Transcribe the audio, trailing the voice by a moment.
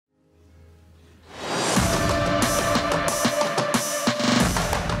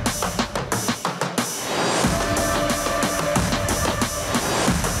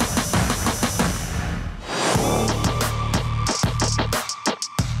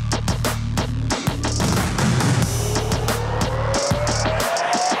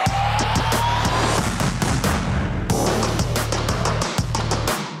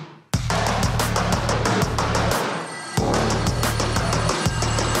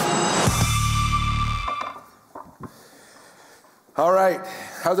All right,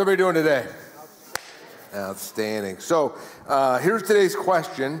 how's everybody doing today? Outstanding. So here's today's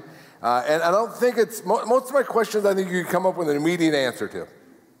question, and I don't think it's, most of my questions I think you can come up with an immediate answer to.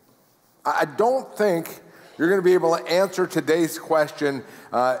 I don't think you're going to be able to answer today's question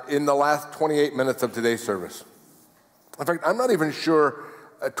in the last 28 minutes of today's service. In fact, I'm not even sure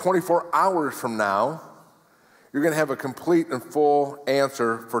 24 hours from now you're going to have a complete and full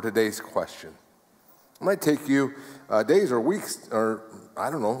answer for today's question. It might take you days or weeks or, I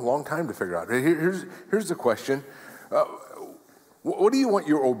don't know, a long time to figure out. Here's the question. What do you want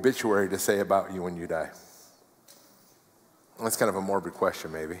your obituary to say about you when you die? That's kind of a morbid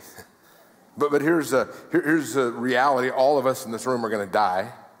question, maybe. But here's the reality. All of us in this room are going to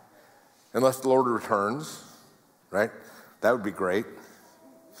die unless the Lord returns, right? That would be great.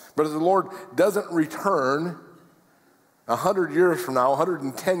 But if the Lord doesn't return 100 years from now,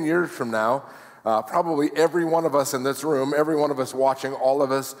 110 years from now, probably every one of us in this room, every one of us watching, all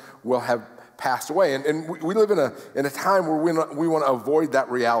of us will have passed away. And we live in a time where we want to avoid that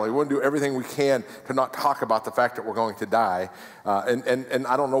reality. We want to do everything we can to not talk about the fact that we're going to die. And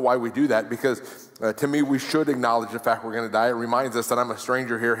I don't know why we do that, because to me, we should acknowledge the fact we're going to die. It reminds us that I'm a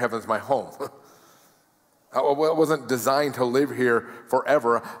stranger here, heaven's my home. I wasn't designed to live here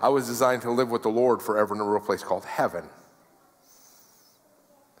forever. I was designed to live with the Lord forever in a real place called heaven.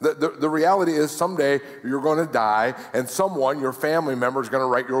 The reality is someday you're going to die, and someone, your family member, is going to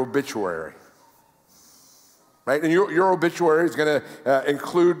write your obituary. Right? And your obituary is going to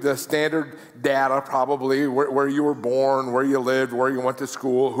include the standard data, probably, where you were born, where you lived, where you went to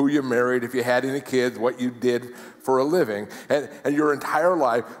school, who you married, if you had any kids, what you did for a living. And your entire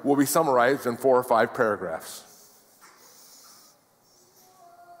life will be summarized in 4 or 5 paragraphs.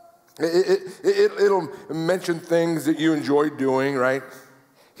 It'll mention things that you enjoyed doing, right?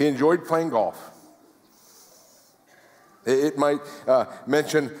 He enjoyed playing golf. It might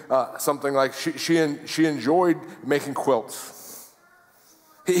mention something like she enjoyed making quilts.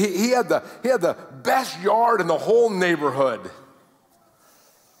 He had the best yard in the whole neighborhood.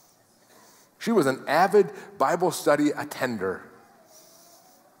 She was an avid Bible study attender.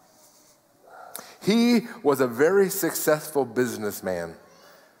 He was a very successful businessman,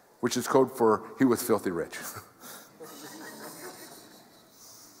 which is code for he was filthy rich.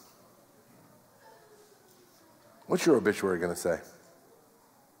 What's your obituary going to say?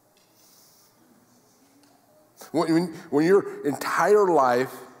 When your entire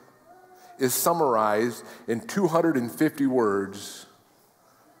life is summarized in 250 words,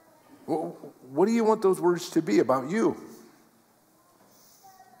 what do you want those words to be about you?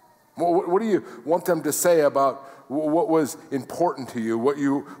 What do you want them to say about what was important to you, what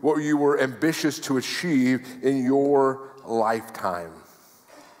you were ambitious to achieve in your lifetime?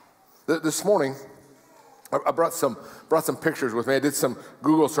 This morning, I brought some pictures with me. I did some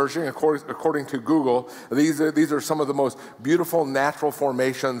Google searching. According to Google, these are some of the most beautiful natural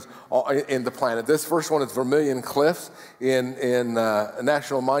formations in the planet. This first one is Vermilion Cliffs in a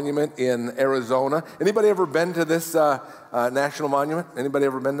national monument in Arizona. Anybody ever been to this national monument? Anybody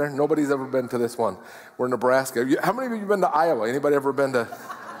ever been there? Nobody's ever been to this one. We're in Nebraska. How many of you have been to Iowa? Anybody ever been to...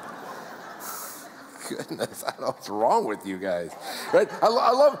 Goodness, I don't know what's wrong with you guys, right? I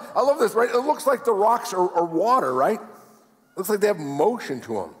love this, right? It looks like the rocks are water, right? It looks like they have motion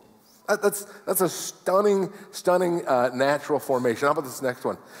to them. That's a stunning natural formation. How about this next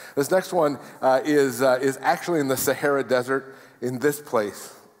one? This next one is actually in the Sahara Desert in this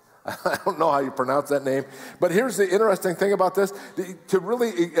place. I don't know how you pronounce that name, but here's the interesting thing about this. To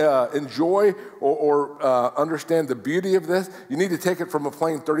really enjoy or understand the beauty of this, you need to take it from a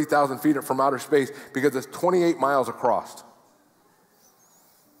plane 30,000 feet from outer space, because it's 28 miles across.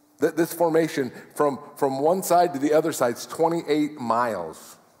 This formation from one side to the other side is 28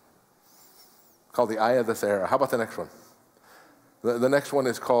 miles, called the Eye of the Sahara. How about the next one? The next one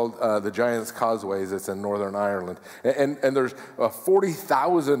is called the Giant's Causeways. It's in Northern Ireland. And there's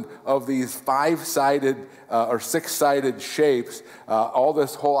 40,000 of these 5-sided or 6-sided shapes, all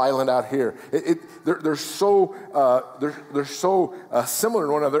this whole island out here. They're so similar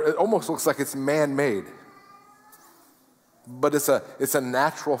to one another, it almost looks like it's man-made. But it's a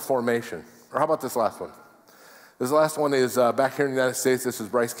natural formation. Or how about this last one? This last one is back here in the United States. This is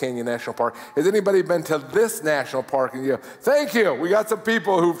Bryce Canyon National Park. Has anybody been to this national park? And you go, thank you. We got some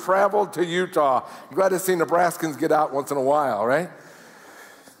people who've traveled to Utah. I'm glad to see Nebraskans get out once in a while, right?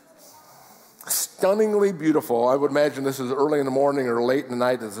 Stunningly beautiful. I would imagine this is early in the morning or late in the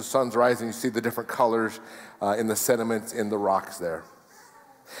night as the sun's rising. You see the different colors in the sediments in the rocks there.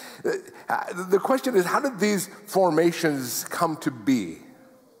 The question is, how did these formations come to be?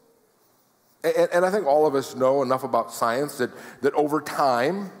 And I think all of us know enough about science that over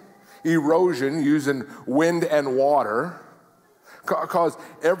time, erosion using wind and water caused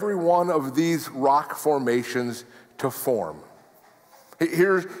every one of these rock formations to form.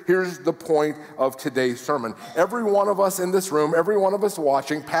 Here's the point of today's sermon. Every one of us in this room, every one of us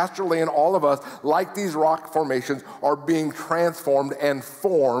watching, Pastor Lee and all of us, like these rock formations, are being transformed and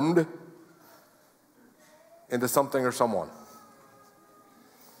formed into something or someone.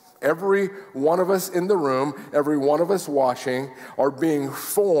 Every one of us in the room, every one of us watching, are being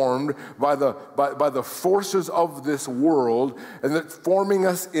formed by the forces of this world, and that's forming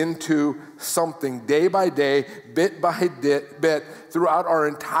us into something day by day, bit by bit, throughout our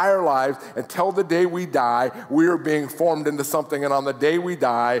entire lives until the day we die. We are being formed into something, and on the day we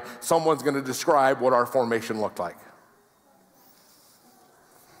die, someone's going to describe what our formation looked like.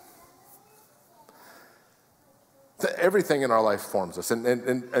 Everything in our life forms us,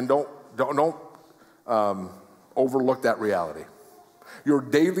 and don't overlook that reality. Your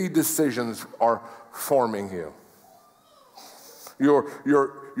daily decisions are forming you.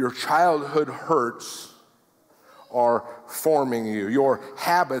 Your childhood hurts are forming you. Your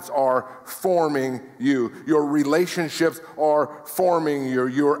habits are forming you. Your relationships are forming you.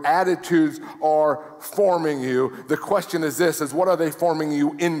 Your attitudes are forming you. The question is this, is what are they forming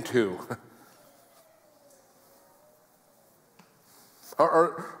you into?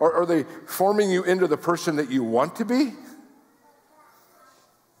 Are they forming you into the person that you want to be?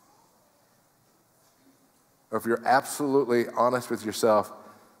 Or if you're absolutely honest with yourself,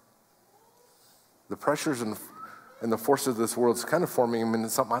 the pressures and the forces of this world is kind of forming them into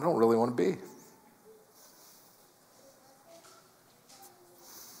something I don't really want to be.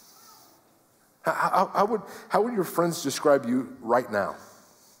 How would your friends describe you right now?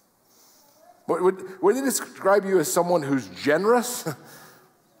 Would they describe you as someone who's generous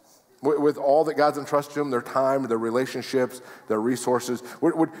with all that God's entrusted them, their time, their relationships, their resources?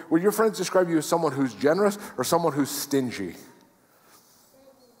 Would your friends describe you as someone who's generous or someone who's stingy?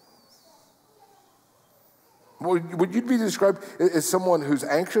 Would you be described as someone who's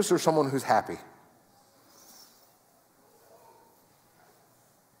anxious or someone who's happy?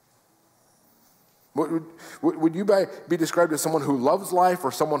 Would you be described as someone who loves life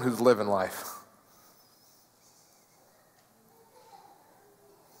or someone who's living life?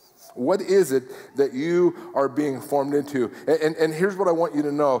 What is it that you are being formed into? And here's what I want you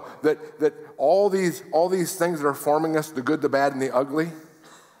to know, that all these things that are forming us, the good, the bad, and the ugly,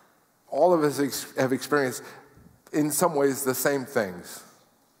 all of us have experienced, in some ways, the same things.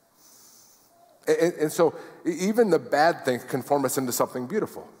 And so even the bad things can form us into something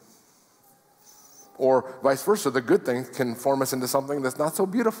beautiful. Or vice versa, the good things can form us into something that's not so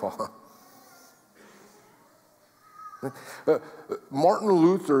beautiful. Martin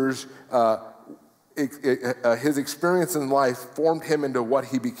Luther's his experience in life formed him into what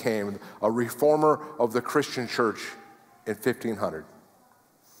he became, a reformer of the Christian church in 1500.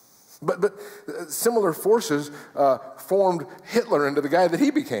 But similar forces formed Hitler into the guy that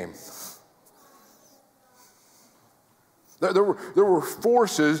he became. There were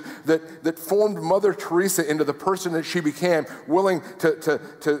forces that formed Mother Teresa into the person that she became, willing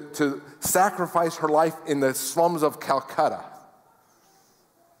to sacrifice her life in the slums of Calcutta.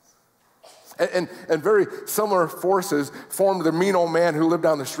 And very similar forces formed the mean old man who lived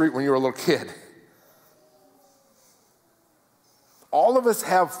down the street when you were a little kid. All of us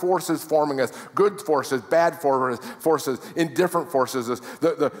have forces forming us, good forces, bad forces, indifferent forces.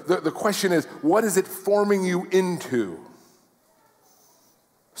 The question is, what is it forming you into?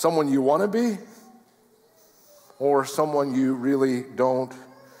 Someone you want to be, or someone you really don't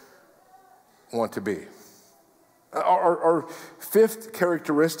want to be? Our fifth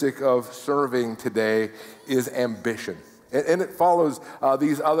characteristic of serving today is ambition. And it follows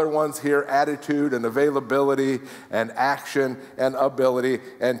these other ones here: attitude and availability and action and ability,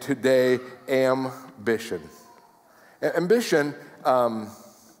 and today, ambition.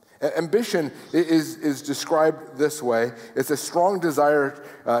 Ambition is described this way. It's a strong desire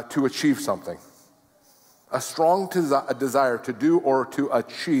to achieve something. A strong desire to do or to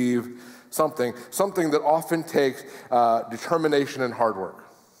achieve something that often takes determination and hard work.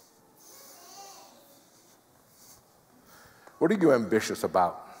 What are you ambitious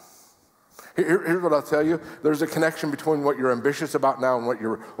about? Here's what I'll tell you. There's a connection between what you're ambitious about now and what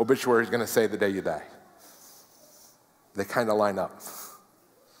your obituary is going to say the day you die. They kind of line up.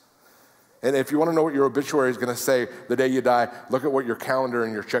 And if you want to know what your obituary is going to say the day you die, look at what your calendar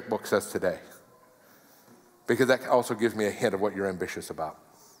and your checkbook says today. Because that also gives me a hint of what you're ambitious about.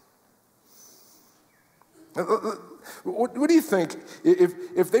 What do you think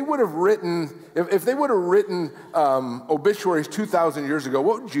if they would have written obituaries 2,000 years ago?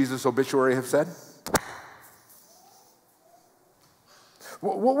 What would Jesus' obituary have said?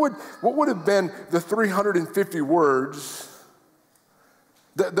 What would have been the 350 words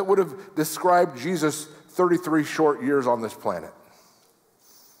that would have described Jesus' 33 short years on this planet?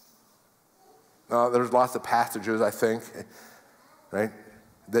 There's lots of passages, I think, right,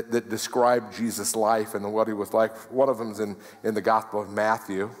 that describe Jesus' life and what he was like. One of them is in the Gospel of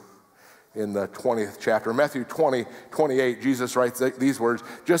Matthew, in the 20th chapter. Matthew 20:28, Jesus writes these words,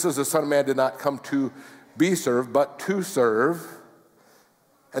 "Just as the Son of Man did not come to be served, but to serve,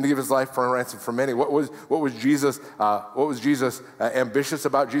 and to give his life for a ransom for many." What was Jesus ambitious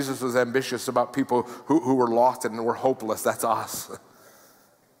about? Jesus was ambitious about people who were lost and were hopeless. That's us.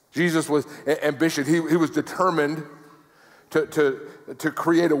 Jesus was ambitious. He was determined to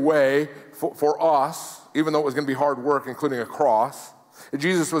create a way for us, even though it was going to be hard work, including a cross.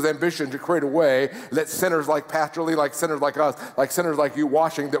 Jesus was ambitious to create a way that sinners like Pastor Lee, like sinners like us, like sinners like you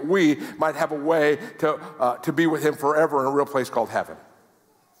watching, that we might have a way to be with him forever in a real place called heaven.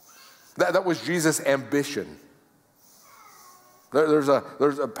 That was Jesus' ambition. There's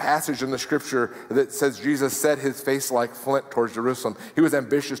a passage in the scripture that says Jesus set his face like flint towards Jerusalem. He was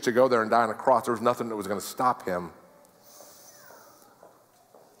ambitious to go there and die on a cross. There was nothing that was going to stop him,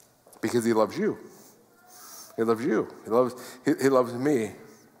 because he loves you. He loves you. He loves me.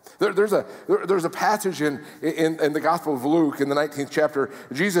 There's a passage in the Gospel of Luke in the 19th chapter.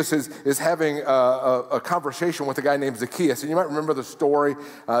 Jesus is having a conversation with a guy named Zacchaeus. And you might remember the story.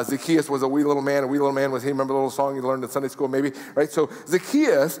 Zacchaeus was a wee little man. A wee little man was he. Remember the little song you learned in Sunday school maybe? Right? So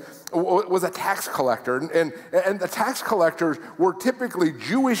Zacchaeus was a tax collector. And the tax collectors were typically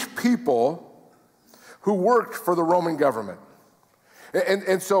Jewish people who worked for the Roman government.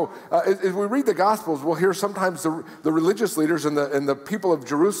 And so as we read the Gospels, we'll hear sometimes the religious leaders and the people of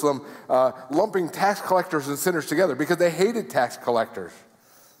Jerusalem lumping tax collectors and sinners together because they hated tax collectors.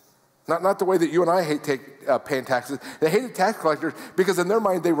 Not the way that you and I hate paying taxes. They hated tax collectors because in their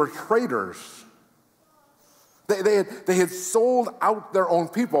mind they were traitors. They had sold out their own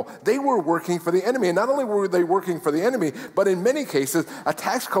people. They were working for the enemy. And not only were they working for the enemy, but in many cases, a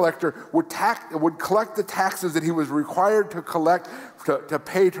tax collector would collect the taxes that he was required to collect to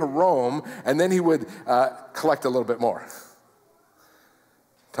pay to Rome, and then he would collect a little bit more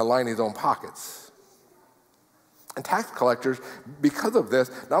to line his own pockets. And tax collectors, because of this,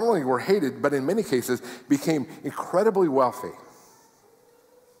 not only were hated, but in many cases became incredibly wealthy.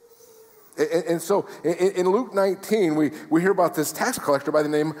 And so in Luke 19, we hear about this tax collector by the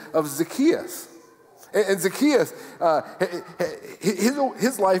name of Zacchaeus. And Zacchaeus,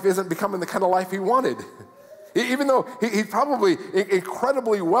 his life isn't becoming the kind of life he wanted. Even though he's probably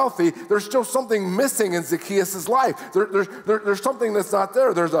incredibly wealthy, there's still something missing in Zacchaeus' life. There's something that's not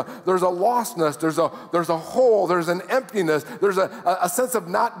there. There's a lostness. There's a hole. There's an emptiness. There's a sense of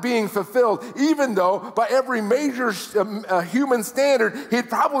not being fulfilled, even though by every major human standard, he had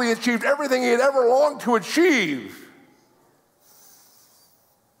probably achieved everything he had ever longed to achieve.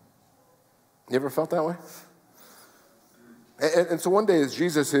 You ever felt that way? And so one day as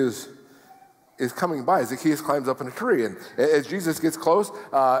Jesus is coming by, Zacchaeus climbs up in a tree. And as Jesus gets close,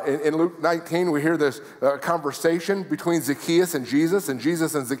 in Luke 19, we hear this conversation between Zacchaeus and Jesus and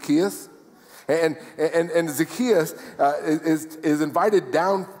Zacchaeus. And Zacchaeus is invited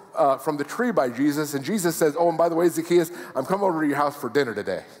down from the tree by Jesus. And Jesus says, "Oh, and by the way, Zacchaeus, I'm coming over to your house for dinner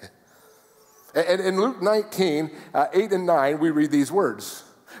today." And in Luke 19, 8 and 9, we read these words.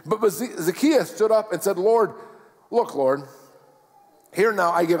 But Zacchaeus stood up and said, "Lord, look, Lord, here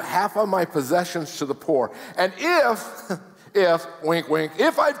now I give half of my possessions to the poor. And if, wink, wink,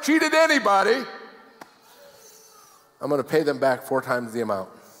 if I've cheated anybody, I'm going to pay them back 4 times the amount."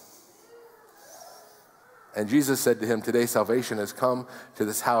 And Jesus said to him, "Today salvation has come to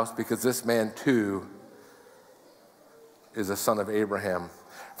this house because this man too is a son of Abraham.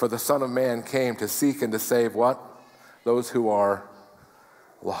 For the Son of Man came to seek and to save" what? Those who are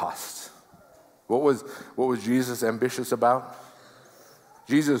lost. What was Jesus ambitious about?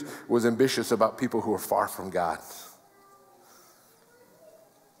 Jesus was ambitious about people who were far from God.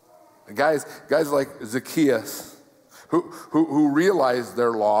 Guys like Zacchaeus, who realize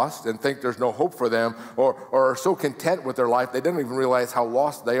they're lost and think there's no hope for them, or are so content with their life they don't even realize how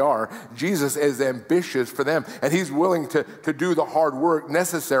lost they are. Jesus is ambitious for them, and he's willing to do the hard work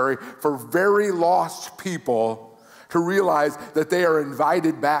necessary for very lost people to realize that they are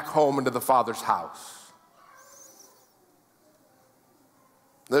invited back home into the Father's house.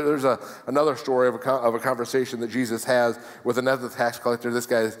 There's another story of a conversation that Jesus has with another tax collector. This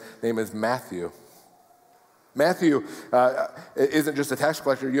guy's name is Matthew. Matthew isn't just a tax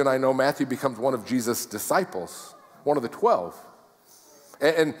collector. You and I know Matthew becomes one of Jesus' disciples, one of the 12.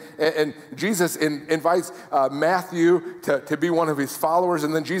 And Jesus invites Matthew to be one of his followers,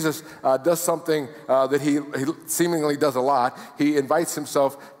 and then Jesus does something that he seemingly does a lot. He invites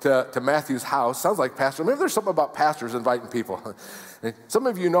himself to Matthew's house. Sounds like pastor. Maybe there's something about pastors inviting people. Some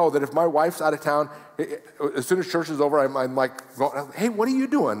of you know that if my wife's out of town, as soon as church is over, I'm like, hey, what are you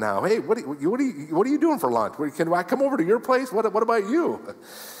doing now? Hey, what are you doing for lunch? Can I come over to your place? What about you?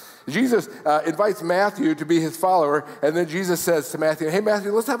 Jesus invites Matthew to be his follower, and then Jesus says to Matthew, hey,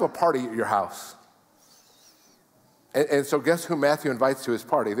 Matthew, let's have a party at your house. And so guess who Matthew invites to his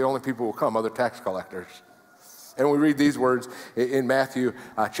party? The only people who will come, other tax collectors. And we read these words in Matthew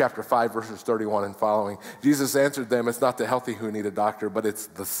chapter 5, verses 31 and following. Jesus answered them, it's not the healthy who need a doctor, but it's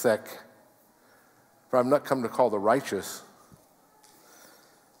the sick. For I'm not come to call the righteous,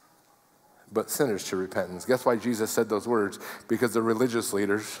 but sinners to repentance. Guess why Jesus said those words? Because the religious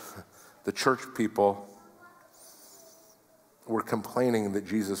leaders, the church people, were complaining that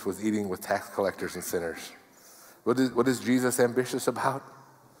Jesus was eating with tax collectors and sinners. What is Jesus ambitious about?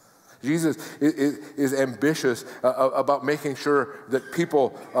 Jesus is ambitious about making sure that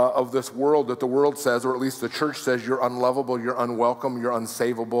people of this world, that the world says, or at least the church says, you're unlovable, you're unwelcome, you're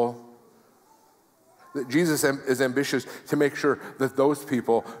unsavable. That Jesus is ambitious to make sure that those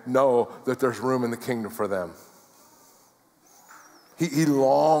people know that there's room in the kingdom for them. He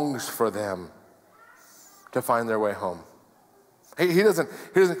longs for them to find their way home. He doesn't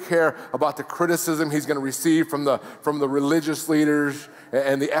care about the criticism he's going to receive from the religious leaders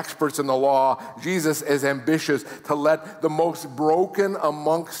and the experts in the law. Jesus is ambitious to let the most broken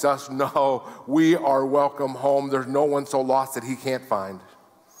amongst us know we are welcome home. There's no one so lost that he can't find.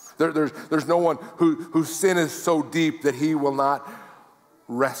 There's no one whose sin is so deep that he will not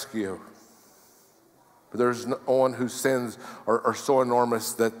rescue. There's no one whose sins are so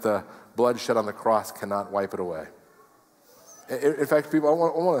enormous that the blood shed on the cross cannot wipe it away. In fact, people,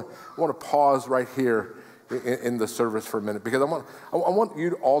 I want to pause right here in the service for a minute, because I want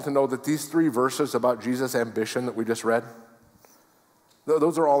you all to know that these 3 verses about Jesus' ambition that we just read,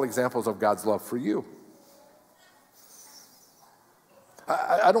 those are all examples of God's love for you.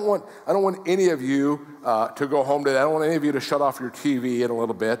 I don't want any of you to go home today. I don't want any of you to shut off your TV in a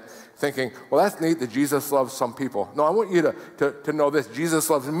little bit thinking, well, that's neat that Jesus loves some people. No, I want you to know this. Jesus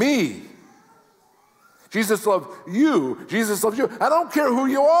loves me. Jesus loves you. Jesus loves you. I don't care who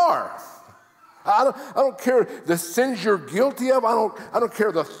you are. I don't care the sins you're guilty of. I don't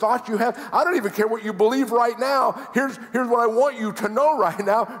care the thoughts you have. I don't even care what you believe right now. Here's what I want you to know right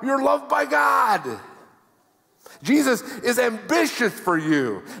now. You're loved by God. Jesus is ambitious for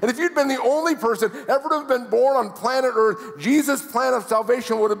you. And if you'd been the only person ever to have been born on planet Earth, Jesus' plan of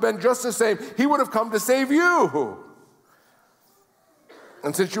salvation would have been just the same. He would have come to save you.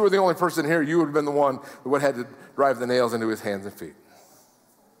 And since you were the only person here, you would have been the one that would have had to drive the nails into his hands and feet.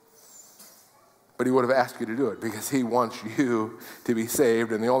 But he would have asked you to do it because he wants you to be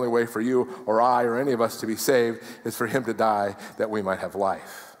saved. And the only way for you or I or any of us to be saved is for him to die that we might have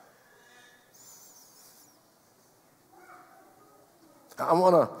life. I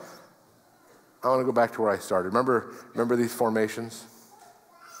want to go back to where I started. Remember these formations?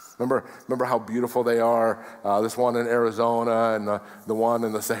 Remember how beautiful they are? This one in Arizona, and the one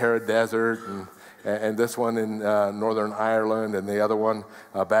in the Sahara Desert, and this one in Northern Ireland, and the other one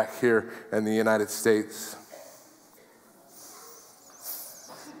back here in the United States.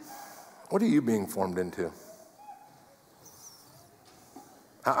 What are you being formed into?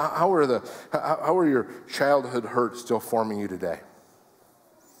 How are your childhood hurts still forming you today?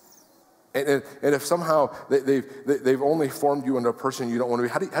 And if somehow they've only formed you into a person you don't want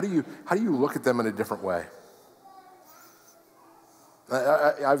to be, how do you look at them in a different way?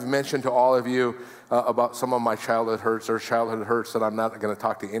 I've mentioned to all of you about some of my childhood hurts, or childhood hurts that I'm not going to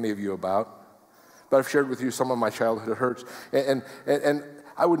talk to any of you about. But I've shared with you some of my childhood hurts, and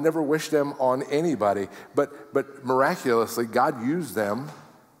I would never wish them on anybody. But miraculously, God used them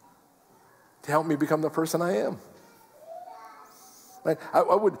to help me become the person I am. Right?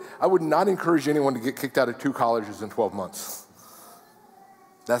 I would not encourage anyone to get kicked out of 2 colleges in 12 months.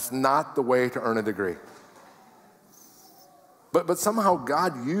 That's not the way to earn a degree. But somehow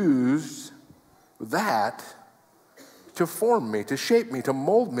God used that to form me, to shape me, to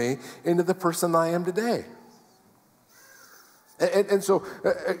mold me into the person I am today. And so,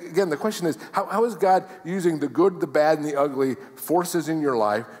 again, the question is, how is God using the good, the bad, and the ugly forces in your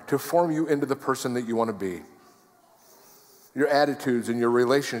life to form you into the person that you want to be? Your attitudes and your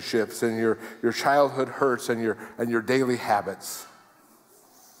relationships and your childhood hurts and your daily habits.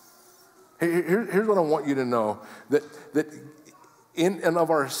 Here's what I want you to know, that in and of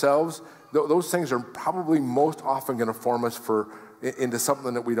ourselves, those things are probably most often going to form us into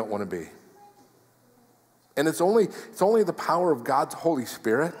something that we don't want to be. And it's only the power of God's Holy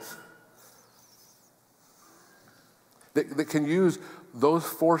Spirit that can use those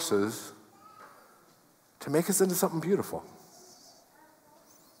forces to make us into something beautiful.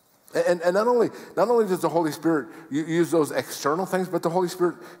 And not only does the Holy Spirit use those external things, but the Holy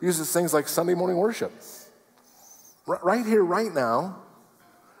Spirit uses things like Sunday morning worship. Right here, right now,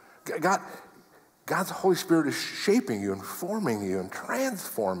 God's Holy Spirit is shaping you and forming you and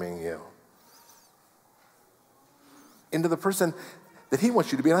transforming you into the person that he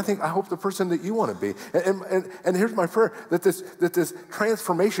wants you to be. And I hope the person that you want to be. And here's my prayer, that this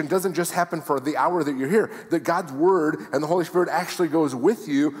transformation doesn't just happen for the hour that you're here, that God's word and the Holy Spirit actually goes with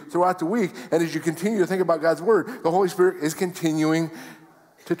you throughout the week. And as you continue to think about God's word, the Holy Spirit is continuing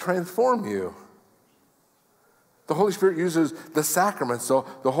to transform you. The Holy Spirit uses the sacraments. So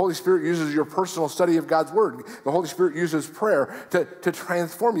the Holy Spirit uses your personal study of God's word. The Holy Spirit uses prayer to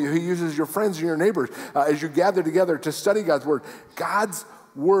transform you. He uses your friends and your neighbors as you gather together to study God's word. God's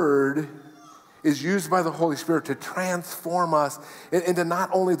word is used by the Holy Spirit to transform us into not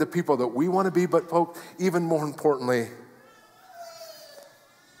only the people that we want to be, but folks, even more importantly,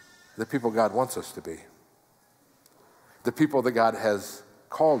 the people God wants us to be. The people that God has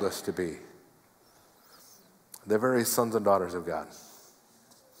called us to be. The very sons and daughters of God,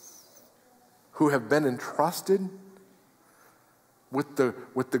 who have been entrusted with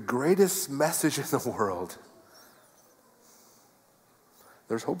the greatest message in the world.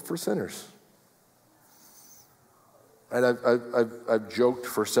 There's hope for sinners. And I've joked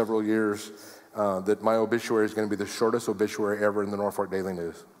for several years that my obituary is going to be the shortest obituary ever in the Norfolk Daily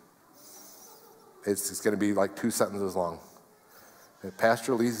News. It's going to be like 2 sentences long.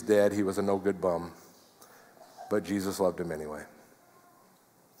 Pastor Lee's dead. He was a no-good bum. But Jesus loved him anyway.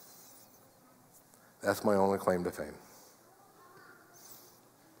 That's my only claim to fame.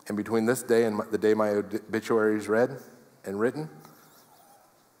 And between this day and the day my obituary is read and written,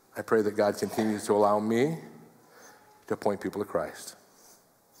 I pray that God continues to allow me to point people to Christ.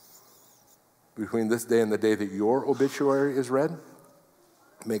 Between this day and the day that your obituary is read,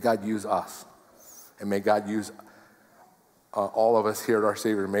 may God use us. And may God use all of us here at Our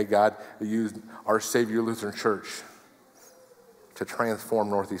Savior. May God use Our Savior Lutheran Church to transform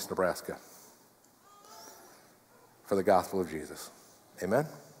Northeast Nebraska for the gospel of Jesus. Amen?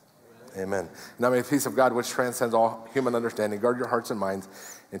 Amen. Now may the peace of God, which transcends all human understanding, guard your hearts and minds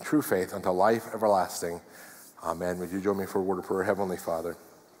in true faith unto life everlasting. Amen. Would you join me for a word of prayer? Heavenly Father,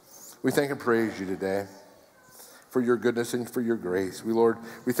 we thank and praise you today for your goodness and for your grace. Lord,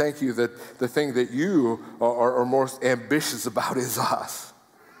 we thank you that the thing that you are most ambitious about is us.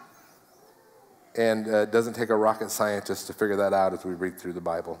 And it doesn't take a rocket scientist to figure that out as we read through the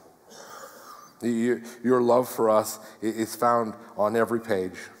Bible. Your love for us is found on every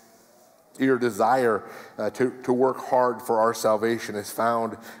page. Your desire to work hard for our salvation is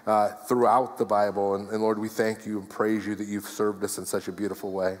found throughout the Bible. And Lord, we thank you and praise you that you've served us in such a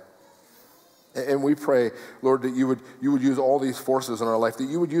beautiful way. And we pray, Lord, that you would use all these forces in our life, that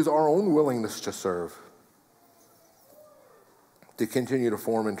you would use our own willingness to serve, to continue to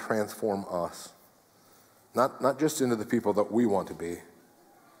form and transform us. Not just into the people that we want to be,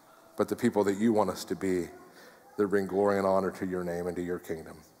 but the people that you want us to be, that bring glory and honor to your name and to your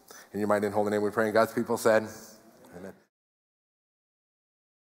kingdom. In your mighty and holy name we pray, and God's people said, amen.